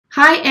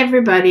Hi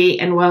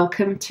everybody and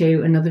welcome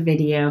to another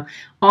video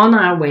on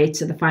our way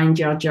to the Find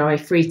Your Joy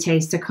free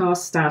taster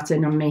course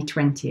starting on May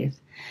 20th.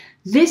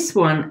 This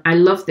one, I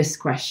love this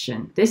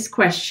question. This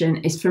question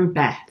is from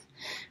Beth.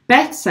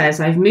 Beth says,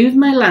 I've moved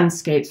my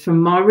landscapes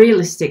from more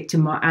realistic to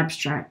more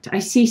abstract. I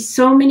see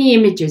so many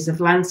images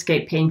of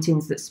landscape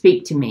paintings that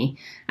speak to me,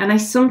 and I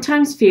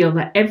sometimes feel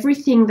that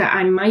everything that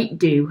I might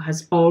do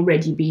has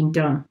already been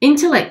done.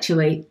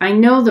 Intellectually, I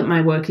know that my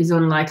work is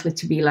unlikely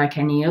to be like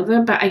any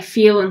other, but I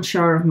feel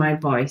unsure of my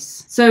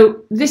voice.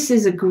 So this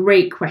is a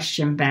great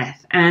question,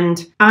 Beth,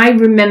 and I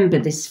remember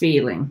this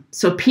feeling.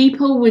 So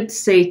people would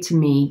say to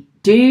me,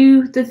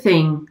 do the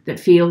thing that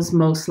feels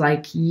most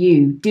like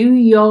you. Do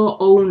your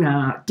own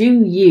art.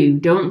 Do you.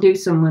 Don't do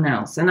someone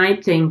else. And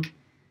I'd think,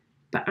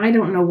 but I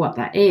don't know what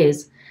that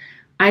is.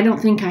 I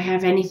don't think I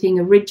have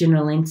anything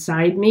original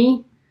inside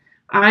me.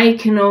 I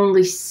can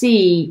only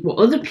see what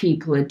other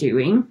people are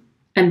doing,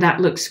 and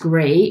that looks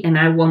great, and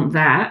I want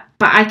that.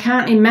 But I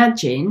can't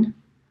imagine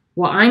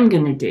what I'm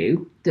going to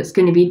do that's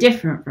going to be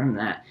different from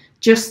that.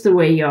 Just the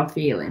way you're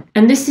feeling.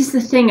 And this is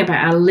the thing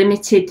about our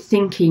limited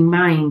thinking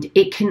mind.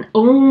 It can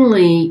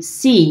only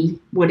see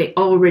what it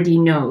already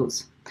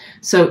knows.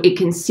 So it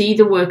can see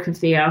the work of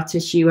the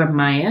artist you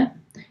admire.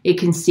 It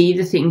can see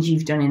the things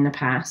you've done in the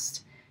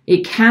past.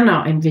 It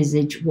cannot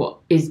envisage what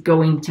is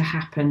going to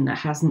happen that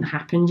hasn't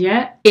happened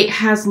yet. It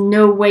has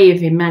no way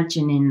of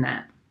imagining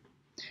that.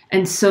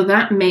 And so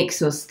that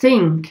makes us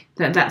think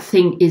that that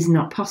thing is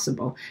not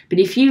possible. But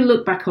if you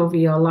look back over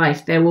your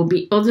life, there will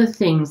be other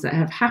things that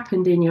have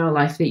happened in your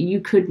life that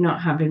you could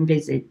not have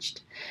envisaged.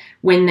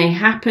 When they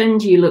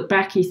happened, you look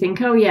back, you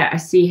think, oh yeah, I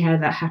see how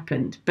that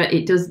happened. But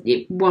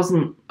it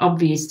wasn't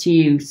obvious to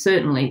you,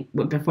 certainly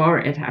before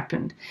it had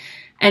happened.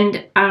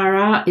 And our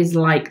art is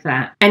like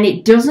that. And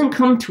it doesn't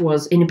come to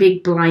us in a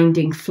big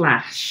blinding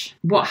flash.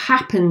 What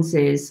happens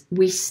is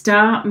we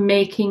start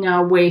making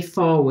our way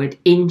forward,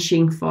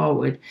 inching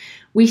forward.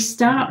 We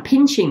start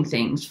pinching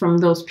things from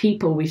those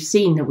people we've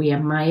seen that we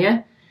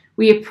admire.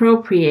 We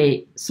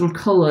appropriate some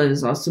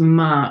colours or some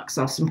marks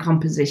or some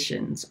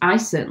compositions. I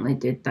certainly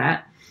did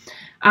that.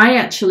 I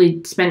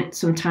actually spent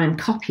some time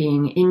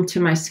copying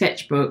into my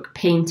sketchbook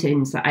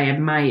paintings that I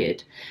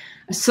admired.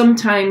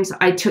 Sometimes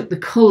I took the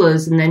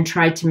colours and then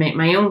tried to make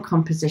my own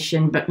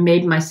composition, but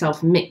made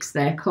myself mix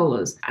their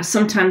colours.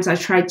 Sometimes I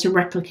tried to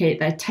replicate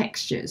their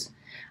textures.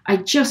 I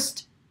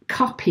just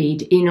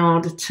copied in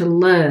order to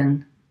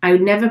learn. I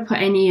would never put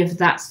any of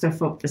that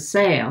stuff up for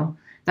sale.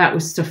 That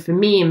was stuff for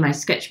me in my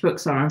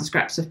sketchbooks or on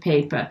scraps of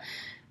paper.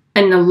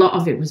 And a lot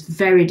of it was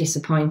very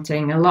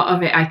disappointing. A lot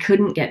of it, I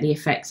couldn't get the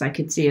effects I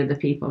could see other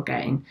people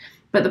getting.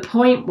 But the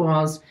point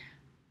was,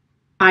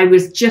 I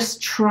was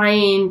just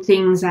trying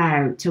things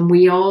out, and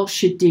we all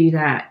should do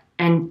that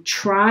and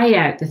try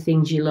out the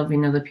things you love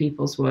in other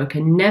people's work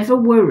and never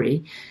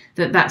worry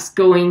that that's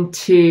going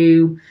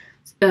to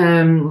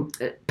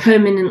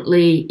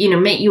permanently,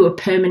 make you a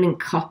permanent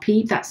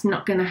copy. That's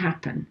not going to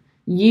happen.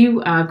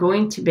 You are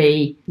going to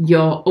be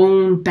your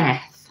own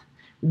Beth.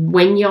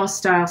 When your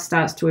style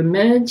starts to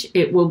emerge,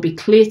 it will be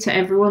clear to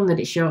everyone that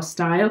it's your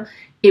style.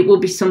 It will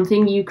be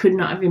something you could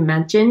not have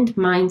imagined.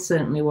 Mine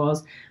certainly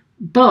was.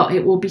 But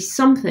it will be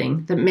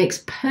something that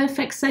makes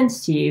perfect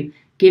sense to you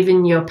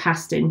given your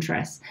past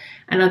interests.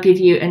 And I'll give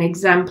you an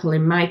example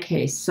in my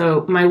case.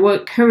 So my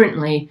work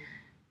currently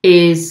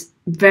is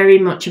very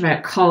much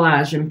about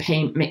collage and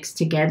paint mixed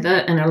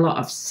together, and a lot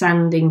of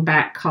sanding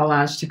back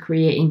collage to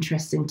create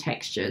interesting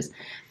textures.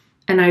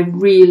 And I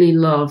really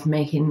love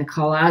making the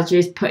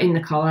collages, putting the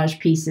collage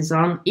pieces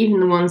on, even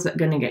the ones that are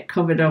going to get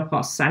covered up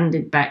or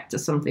sanded back to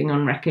something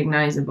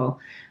unrecognizable.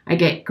 I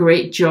get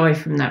great joy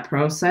from that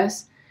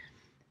process.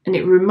 And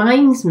it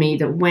reminds me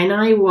that when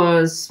I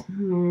was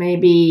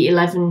maybe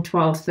 11,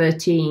 12,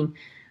 13,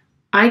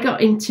 I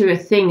got into a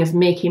thing of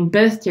making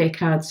birthday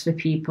cards for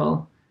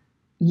people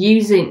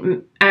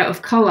using out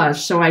of collage.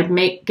 So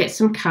I'd get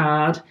some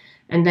card,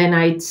 and then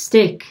I'd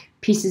stick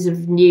pieces of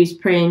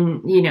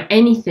newsprint,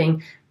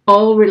 anything,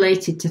 all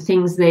related to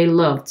things they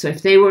loved. So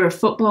if they were a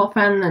football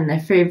fan, then their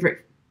favourite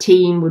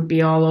team would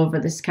be all over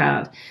this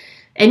card.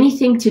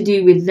 Anything to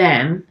do with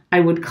them,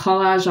 I would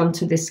collage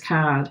onto this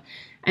card.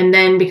 And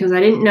then, because I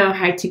didn't know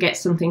how to get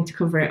something to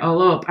cover it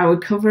all up, I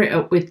would cover it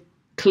up with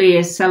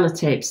clear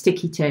sellotape,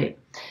 sticky tape.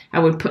 I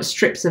would put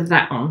strips of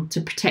that on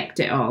to protect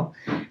it all.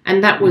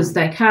 And that was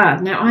their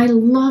card. Now, I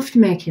loved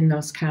making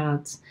those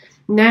cards.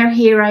 Now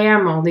here I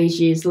am all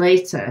these years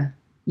later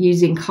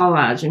using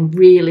collage and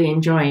really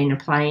enjoying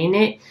applying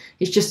it.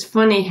 It's just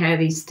funny how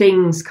these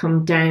things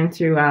come down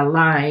through our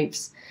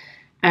lives,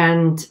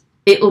 and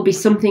it'll be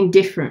something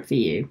different for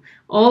you.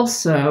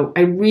 Also,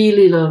 I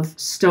really love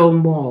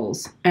stone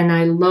walls, and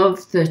I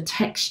love the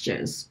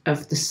textures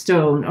of the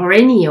stone, or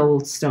any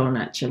old stone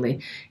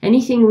actually.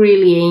 Anything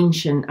really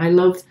ancient. I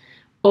love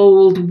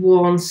old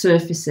worn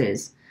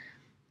surfaces.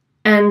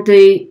 And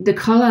the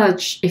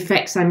collage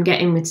effects I'm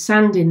getting with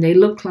sanding, they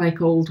look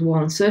like old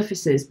worn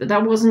surfaces, but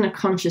that wasn't a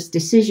conscious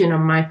decision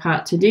on my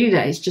part to do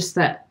that. It's just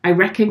that I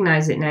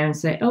recognize it now and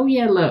say, oh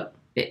yeah, look,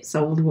 it's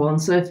old worn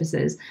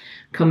surfaces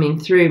coming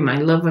through, my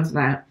love of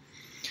that.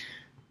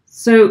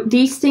 So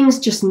these things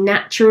just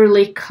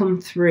naturally come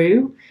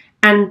through,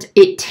 and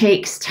it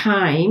takes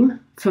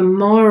time for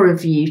more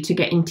of you to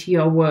get into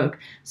your work.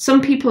 Some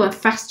people are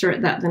faster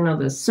at that than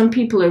others. Some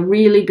people are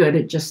really good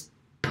at just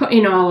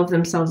putting all of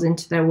themselves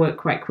into their work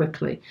quite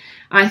quickly.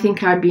 I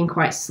think I've been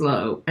quite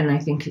slow, and I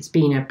think it's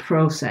been a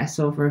process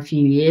over a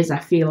few years. I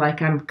feel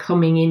like I'm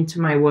coming into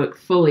my work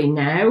fully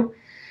now,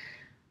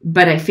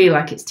 but I feel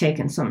like it's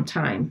taken some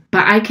time.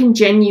 But I can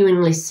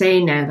genuinely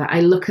say now that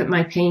I look at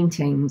my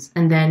paintings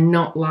and they're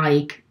not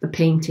like the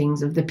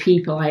paintings of the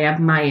people I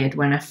admired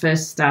when I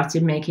first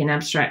started making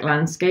abstract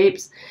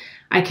landscapes.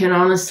 I can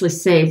honestly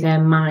say they're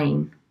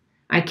mine.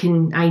 I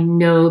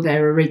know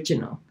they're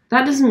original.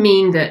 That doesn't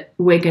mean that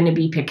we're going to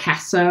be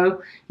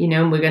Picasso,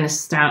 and we're going to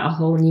start a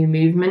whole new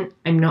movement.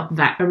 I'm not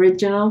that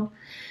original.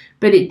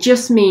 But it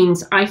just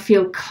means I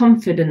feel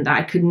confident that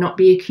I could not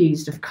be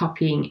accused of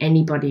copying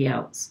anybody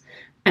else.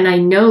 And I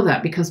know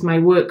that because my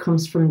work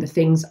comes from the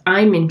things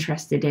I'm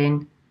interested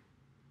in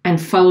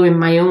and following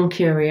my own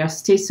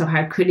curiosity. So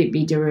how could it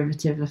be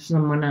derivative of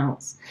someone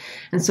else?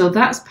 And so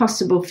that's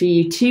possible for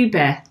you too,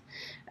 Beth.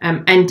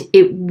 And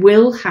it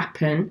will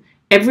happen.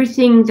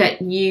 Everything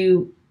that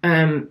you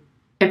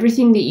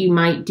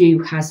might do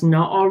has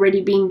not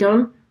already been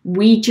done.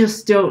 We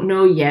just don't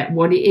know yet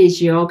what it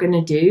is you're going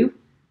to do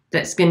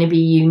that's going to be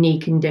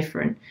unique and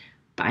different.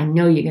 But I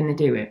know you're going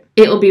to do it.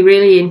 It'll be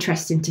really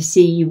interesting to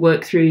see you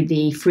work through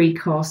the free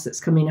course that's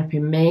coming up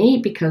in May,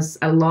 because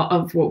a lot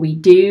of what we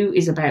do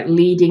is about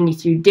leading you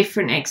through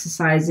different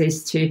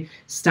exercises to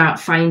start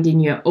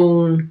finding your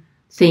own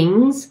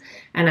things.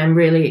 And I'm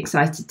really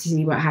excited to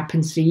see what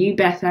happens for you,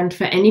 Beth, and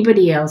for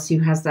anybody else who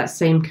has that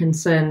same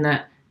concern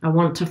that I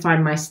want to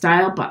find my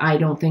style, but I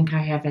don't think I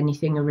have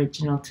anything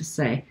original to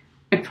say.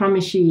 I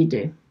promise you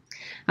do.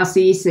 I'll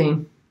see you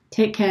soon.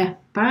 Take care.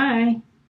 Bye.